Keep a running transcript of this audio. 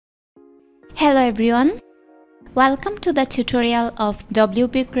Hello everyone, welcome to the tutorial of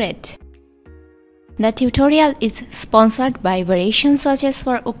WP Grid. The tutorial is sponsored by Variation Searches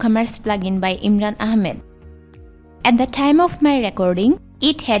for WooCommerce plugin by Imran Ahmed. At the time of my recording,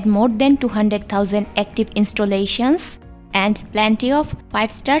 it had more than 200,000 active installations and plenty of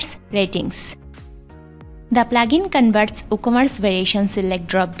 5 stars ratings. The plugin converts WooCommerce Variation Select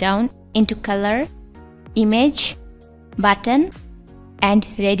drop-down into color, image, button, and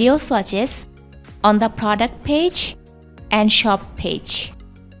radio swatches on the product page and shop page.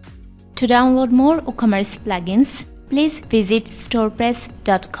 To download more WooCommerce plugins, please visit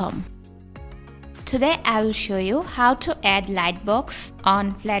storepress.com. Today I will show you how to add Lightbox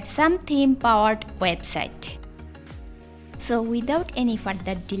on Flatsome theme powered website. So without any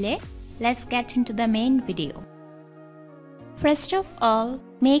further delay, let's get into the main video. First of all,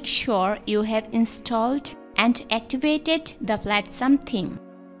 make sure you have installed and activated the Flatsome theme.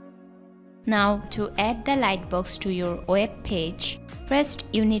 Now to add the Lightbox to your web page, first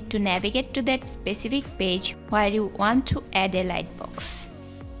you need to navigate to that specific page where you want to add a Lightbox.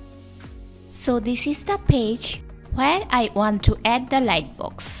 So this is the page where I want to add the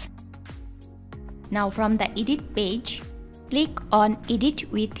Lightbox. Now from the edit page, click on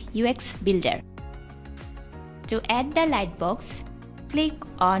Edit with UX Builder. To add the Lightbox, click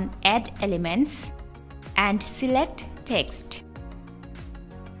on Add Elements and select Text.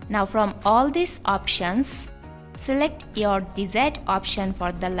 Now from all these options, select your desired option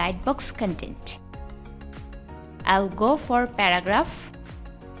for the Lightbox content. I'll go for Paragraph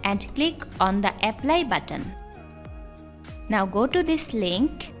and click on the Apply button. Now go to this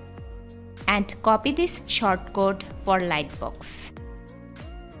link and copy this shortcode for Lightbox.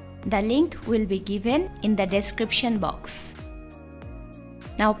 The link will be given in the description box.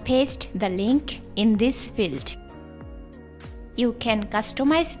 Now paste the link in this field. You can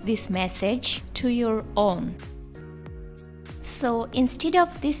customize this message to your own. So instead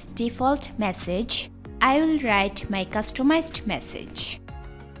of this default message, I will write my customized message.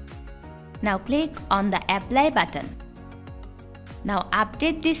 Now click on the Apply button. Now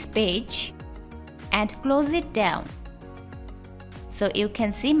update this page and close it down. So you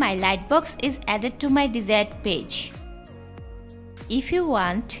can see my Lightbox is added to my desired page. If you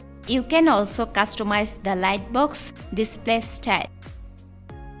want, you can also customize the Lightbox display style.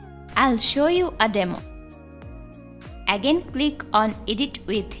 I'll show you a demo. Again, click on Edit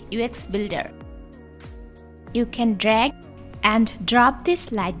with UX Builder. You can drag and drop this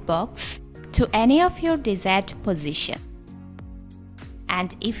Lightbox to any of your desired position.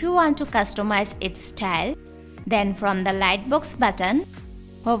 And if you want to customize its style, then from the Lightbox button,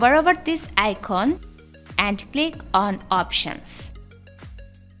 hover over this icon and click on Options.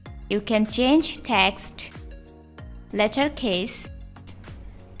 You can change text, letter case,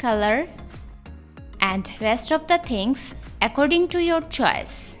 color, and rest of the things according to your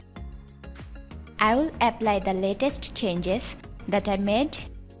choice. I will apply the latest changes that I made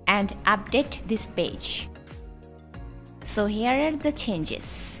and update this page. So here are the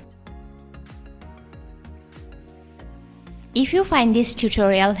changes. If you find this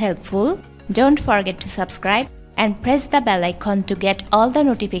tutorial helpful, don't forget to subscribe and press the bell icon to get all the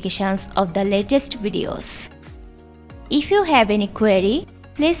notifications of the latest videos. If you have any query,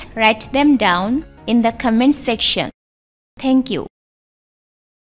 please write them down in the comment section. Thank you.